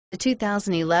The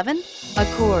 2011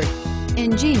 Accord.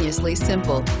 Ingeniously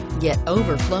simple, yet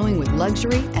overflowing with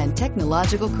luxury and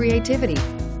technological creativity.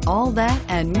 All that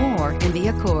and more in the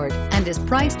Accord, and is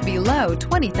priced below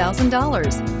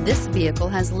 $20,000. This vehicle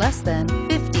has less than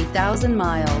 50,000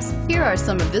 miles. Here are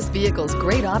some of this vehicle's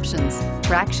great options: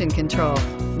 traction control,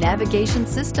 navigation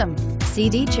system,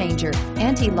 CD changer,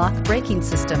 anti-lock braking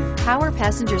system, power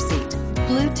passenger seat,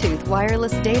 Bluetooth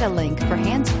wireless data link for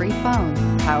hands-free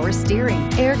phone, power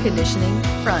steering, air conditioning,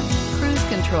 front, cruise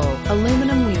control,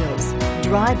 aluminum wheels.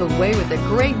 Drive away with a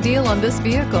great deal on this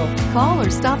vehicle. Call or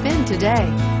stop in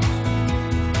today.